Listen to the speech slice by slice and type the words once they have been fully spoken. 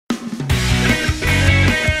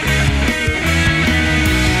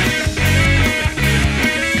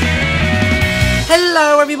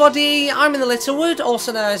everybody, I'm InTheLittleWood,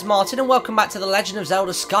 also known as Martin, and welcome back to The Legend of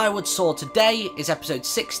Zelda Skyward Sword. Today is episode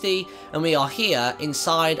 60, and we are here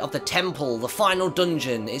inside of the temple, the final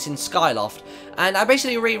dungeon. It's in Skyloft, and I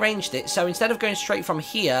basically rearranged it, so instead of going straight from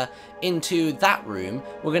here into that room,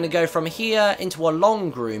 we're going to go from here into a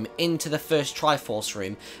long room into the first Triforce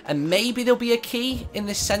room, and maybe there'll be a key in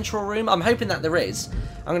this central room. I'm hoping that there is.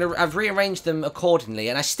 I've rearranged them accordingly,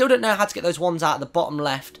 and I still don't know how to get those ones out of the bottom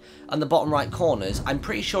left and the bottom right corners. I'm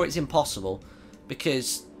pretty sure it's impossible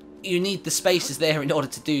because you need the spaces there in order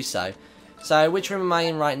to do so. So which room am I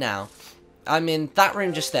in right now? I'm in that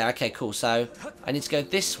room just there. Okay, cool. So I need to go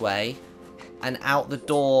this way and out the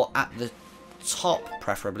door at the top,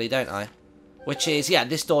 preferably, don't I? Which is, yeah,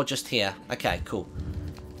 this door just here. Okay, cool.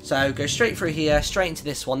 So go straight through here, straight into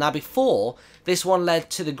this one. Now before, this one led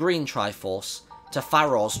to the green Triforce, to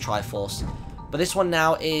Faror's Triforce. But this one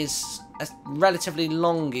now is a relatively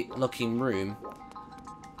long looking room.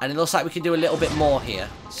 And it looks like we can do a little bit more here.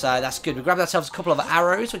 So that's good. We grabbed ourselves a couple of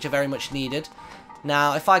arrows, which are very much needed.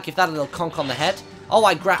 Now, if I give that a little conk on the head. Oh,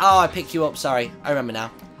 I pick you up. Sorry. I remember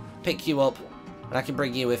now. Pick you up. And I can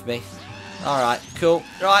bring you with me. Alright, cool.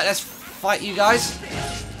 Right, let's fight you guys.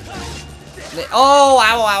 Oh,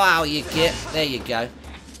 ow, ow, ow, you git. There you go.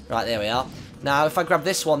 Right, there we are. Now, if I grab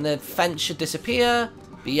this one, the fence should disappear.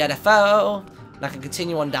 Beautiful. And I can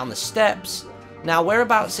continue on down the steps. Now,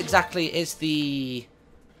 whereabouts exactly is the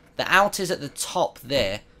out is at the top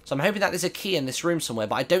there. So I'm hoping that there's a key in this room somewhere,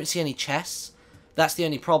 but I don't see any chests. That's the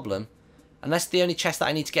only problem. Unless the only chest that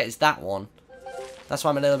I need to get is that one. That's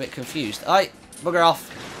why I'm a little bit confused. Alright, bugger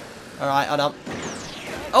off. Alright, hold on.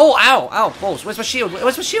 Oh, ow, ow, balls. Where's my shield?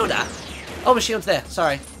 Where's my shield at? Oh, my shield's there.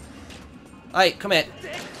 Sorry. Alright, come here.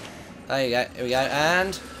 There you go. Here we go.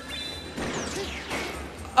 And...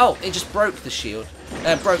 oh, it just broke the shield.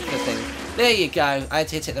 Broke the thing. There you go. I had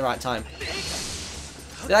to hit it at the right time.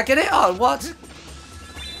 Did I get it? Oh, what?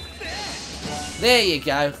 There you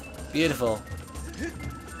go. Beautiful.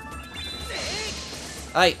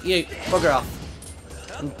 Hey, you. Bugger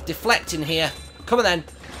off. I'm deflecting here. Come on then.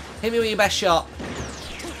 Hit me with your best shot.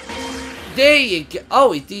 There you go.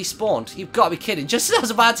 Oh, he despawned. You've got to be kidding. Just as I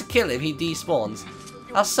was about to kill him, he despawns.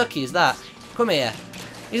 How sucky is that? Come here.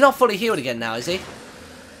 He's not fully healed again now, is he?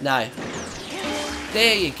 No.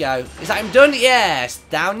 There you go. Is that him done? Yes.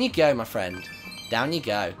 Down you go, my friend. Down you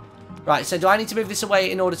go. Right, so do I need to move this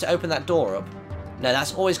away in order to open that door up? No,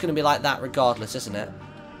 that's always going to be like that regardless, isn't it?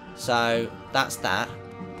 So, that's that.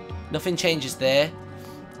 Nothing changes there.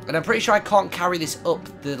 And I'm pretty sure I can't carry this up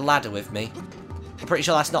the ladder with me. I'm pretty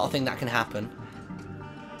sure that's not a thing that can happen.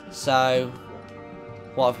 So,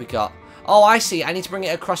 what have we got? Oh, I see. I need to bring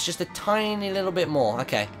it across just a tiny little bit more.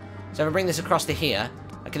 Okay. So if I bring this across to here,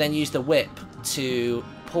 I can then use the whip to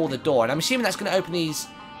pull the door. And I'm assuming that's going to open these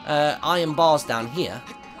iron bars down here.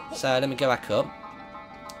 So let me go back up.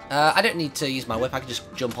 I don't need to use my whip. I can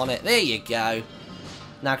just jump on it. There you go.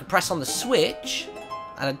 Now I can press on the switch.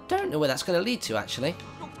 And I don't know where that's going to lead to, actually.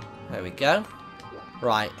 There we go.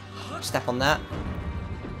 Right. Step on that.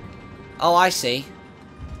 Oh, I see.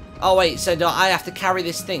 Oh, wait. So do I have to carry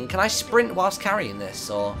this thing? Can I sprint whilst carrying this?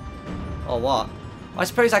 Or what? I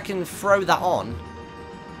suppose I can throw that on.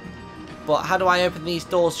 But how do I open these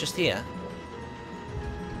doors just here?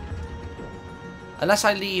 Unless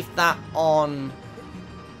I leave that on...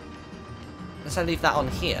 unless I leave that on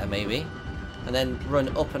here, maybe. And then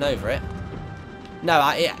run up and over it. No,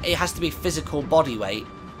 it has to be physical body weight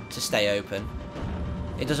to stay open.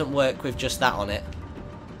 It doesn't work with just that on it.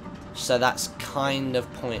 So that's kind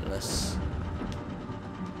of pointless.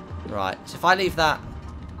 Right, so if I leave that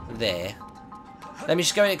there... let me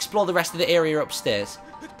just go and explore the rest of the area upstairs.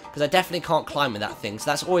 Because I definitely can't climb with that thing. So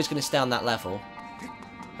that's always going to stay on that level.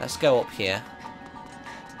 Let's go up here.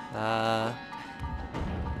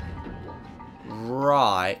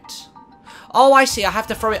 Right. Oh, I see. I have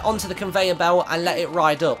to throw it onto the conveyor belt and let it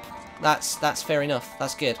ride up. That's fair enough.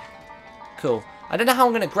 That's good. Cool. I don't know how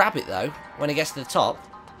I'm going to grab it, though, when it gets to the top.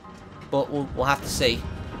 But we'll have to see.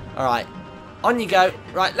 Alright. On you go.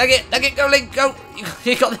 Right, leg it, go, Link, go.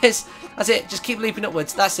 You got this. That's it. Just keep leaping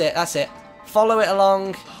upwards. That's it, that's it. Follow it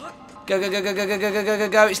along. Go, go, go, go, go, go, go, go, go, go,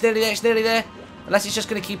 go. It's nearly there, it's nearly there. Unless it's just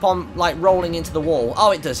going to keep on, like, rolling into the wall.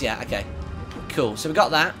 Oh, it does, yeah, okay. Cool, so we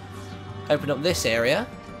got that. Open up this area.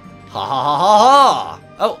 Ha, ha, ha, ha, ha.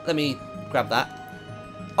 Oh, let me grab that.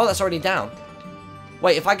 Oh, that's already down.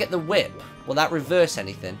 Wait, if I get the whip, will that reverse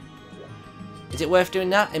anything? Is it worth doing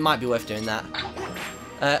that? It might be worth doing that.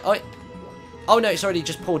 Oh, no, it's already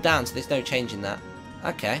just pulled down, so there's no change in that.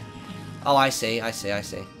 Okay. Oh, I see, I see, I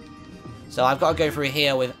see. So I've got to go through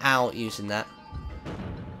here without using that.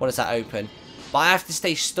 What does that open? But I have to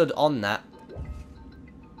stay stood on that.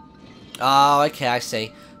 Oh, okay, I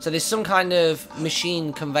see. So there's some kind of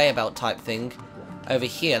machine conveyor belt type thing over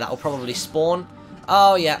here that will probably spawn.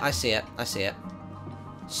 Oh, yeah, I see it. I see it.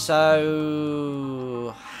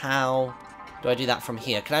 So how do I do that from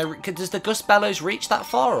here? Does the gust bellows reach that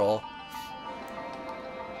far, or?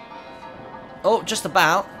 Oh, just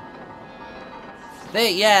about. There,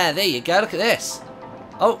 yeah, there you go. Look at this.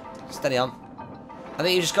 Oh, steady on. I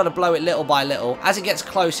think you just got to blow it little by little. As it gets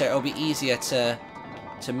closer, it'll be easier to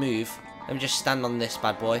move. Let me just stand on this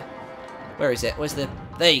bad boy. Where is it? Where's the...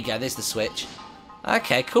 There you go. There's the switch.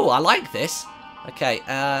 Okay, cool. I like this. Okay,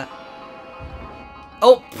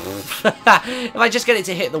 oh! If I just get it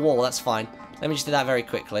to hit the wall, that's fine. Let me just do that very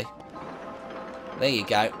quickly. There you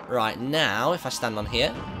go. Right, now, if I stand on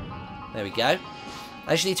here... There we go.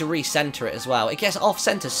 I just need to recenter it as well. It gets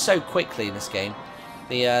off-center so quickly in this game.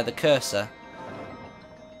 The cursor.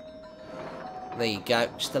 There you go.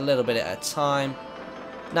 Just a little bit at a time.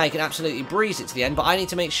 Now you can absolutely breeze it to the end, but I need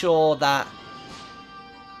to make sure that...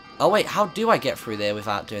 Oh wait, how do I get through there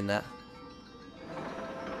without doing that?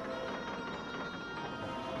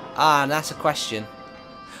 Ah, and that's a question.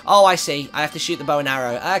 Oh, I see. I have to shoot the bow and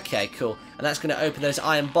arrow. Okay, cool. And that's going to open those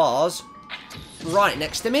iron bars right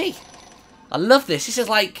next to me. I love this. This is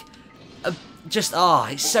like...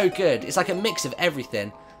 it's so good. It's like a mix of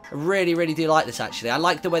everything. I really, really do like this, actually. I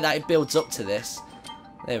like the way that it builds up to this.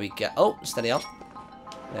 There we go. Oh, steady on.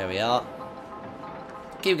 There we are.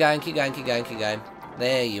 Keep going, keep going, keep going, keep going.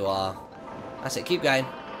 There you are. That's it, keep going.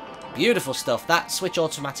 Beautiful stuff. That switch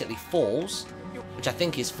automatically falls, which I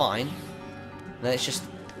think is fine. And then it's just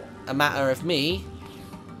a matter of me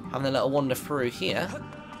having a little wander through here.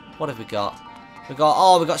 What have we got? We've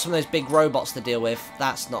got some of those big robots to deal with.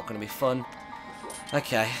 That's not going to be fun.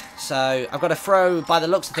 Okay, so I've got to throw, by the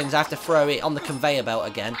looks of things, I have to throw it on the conveyor belt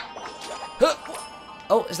again. Huh.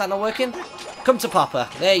 Oh, is that not working? Come to Papa.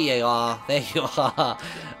 There you are. There you are.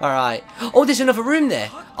 Alright. Oh, there's another room there.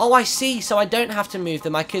 Oh, I see. So I don't have to move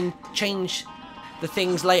them. I can change the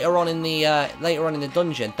things later on in the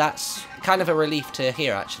dungeon. That's kind of a relief to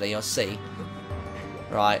hear, actually. You'll see.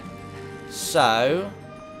 Right. So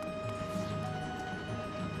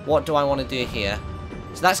what do I want to do here?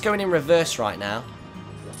 So that's going in reverse right now.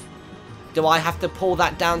 Do I have to pull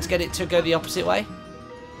that down to get it to go the opposite way?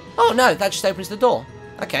 Oh, no. That just opens the door.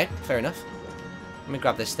 Okay, fair enough. Let me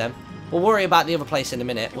grab this stem. We'll worry about the other place in a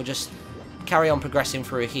minute. We'll just carry on progressing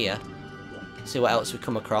through here. See what else we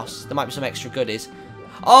come across. There might be some extra goodies.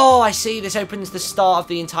 Oh, I see. This opens the start of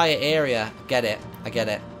the entire area. I get it. I get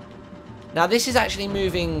it. Now, this is actually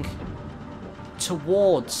moving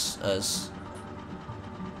towards us.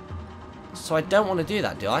 So I don't want to do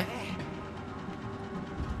that, do I?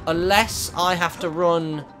 Unless I have to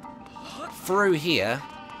run through here,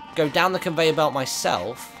 go down the conveyor belt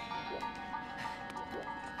myself,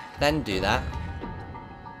 then do that.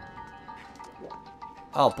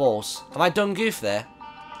 Oh, balls. Have I done goof there?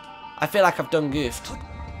 I feel like I've done goofed.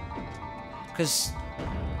 Because...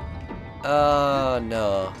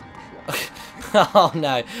 no. Oh,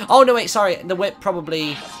 no. Oh, no, wait, sorry. The whip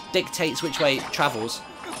probably dictates which way it travels.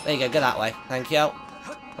 There you go, go that way. Thank you.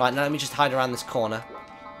 Right, now let me just hide around this corner.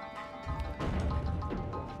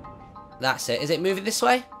 That's it. Is it moving this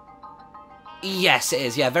way? Yes, it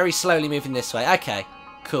is. Yeah, very slowly moving this way. Okay,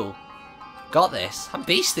 cool. Got this. I'm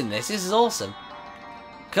beasting this. This is awesome.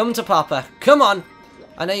 Come to Papa. Come on.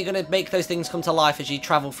 I know you're going to make those things come to life as you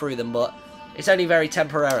travel through them, but it's only very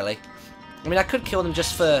temporarily. I mean, I could kill them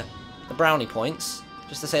just for the brownie points,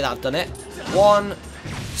 just to say that I've done it. 1,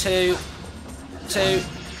 2, 2,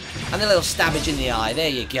 and a little stabbage in the eye. There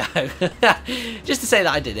you go. Just to say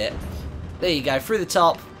that I did it. There you go, through the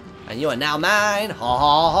top, and you are now mine. Ha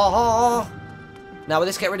ha ha ha. Now, will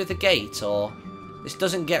this get rid of the gate, or... This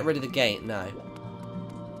doesn't get rid of the gate, no.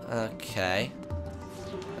 Okay.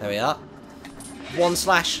 There we are. 1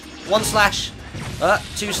 slash. 1 slash.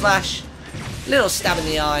 2 slash. Little stab in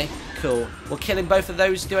the eye. Cool. Will killing both of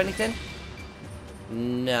those do anything?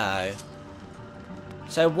 No.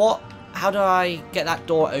 So what... How do I get that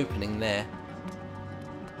door opening there?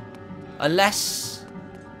 Unless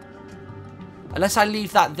I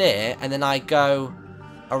leave that there, and then I go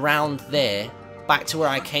around there, back to where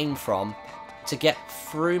I came from, to get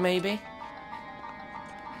through, maybe?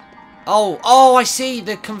 Oh, I see.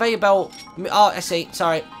 The conveyor belt... Oh, I see.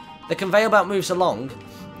 Sorry. The conveyor belt moves along,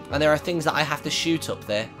 and there are things that I have to shoot up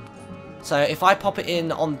there. So if I pop it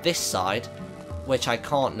in on this side, which I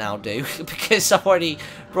can't now do, because I've already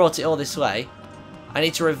brought it all this way, I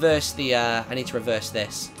need to reverse the... I need to reverse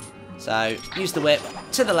this. So, use the whip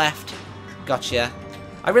to the left. Gotcha.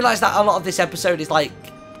 I realise that a lot of this episode is like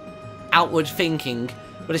outward thinking,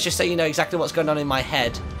 but it's just so you know exactly what's going on in my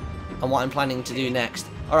head. and what I'm planning to do next.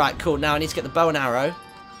 Alright, cool. Now I need to get the bow and arrow,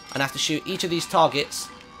 and I have to shoot each of these targets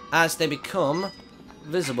as they become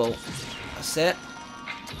visible. That's it.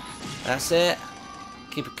 That's it.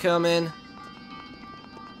 Keep it coming.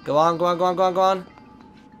 Go on, go on, go on, go on, go on.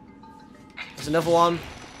 There's another one.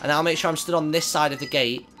 And I'll make sure I'm stood on this side of the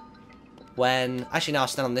gate when... Actually, no, I'll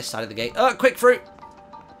stand on this side of the gate. Oh, quick fruit!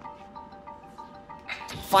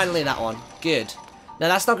 Finally, that one. Good. Now,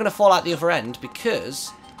 that's not going to fall out the other end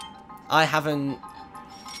because I haven't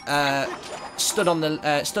stood on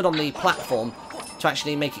the platform to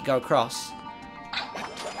actually make it go across.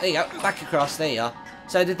 There you go. Back across. There you are.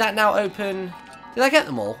 So, did that now open... Did I get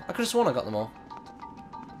them all? I could have sworn I got them all.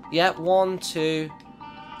 Yeah, 1, 2,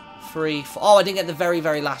 3, 4. Oh, I didn't get the very,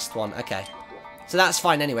 very last one. Okay. So that's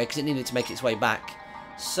fine anyway, because it needed to make its way back.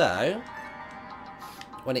 So,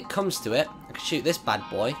 when it comes to it, I can shoot this bad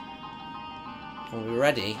boy. And we'll be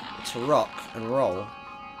ready to rock and roll.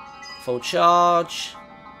 Full charge.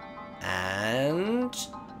 And...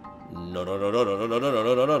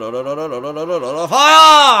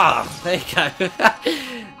 Fire! There you go.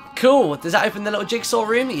 Cool. Does that open the little jigsaw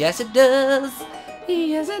room? Yes, it does.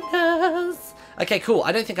 Yes, it does. Okay, cool.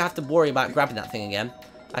 I don't think I have to worry about grabbing that thing again.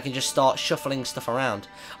 I can just start shuffling stuff around.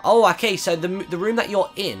 Oh, okay. So the room that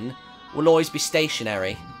you're in will always be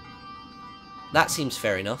stationary. That seems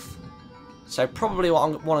fair enough. So probably what I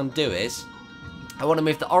want to do is I want to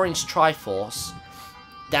move the orange Triforce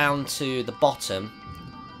down to the bottom.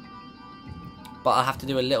 But I'll have to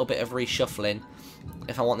do a little bit of reshuffling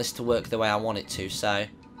if I want this to work the way I want it to. So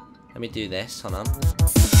let me do this. Hold on.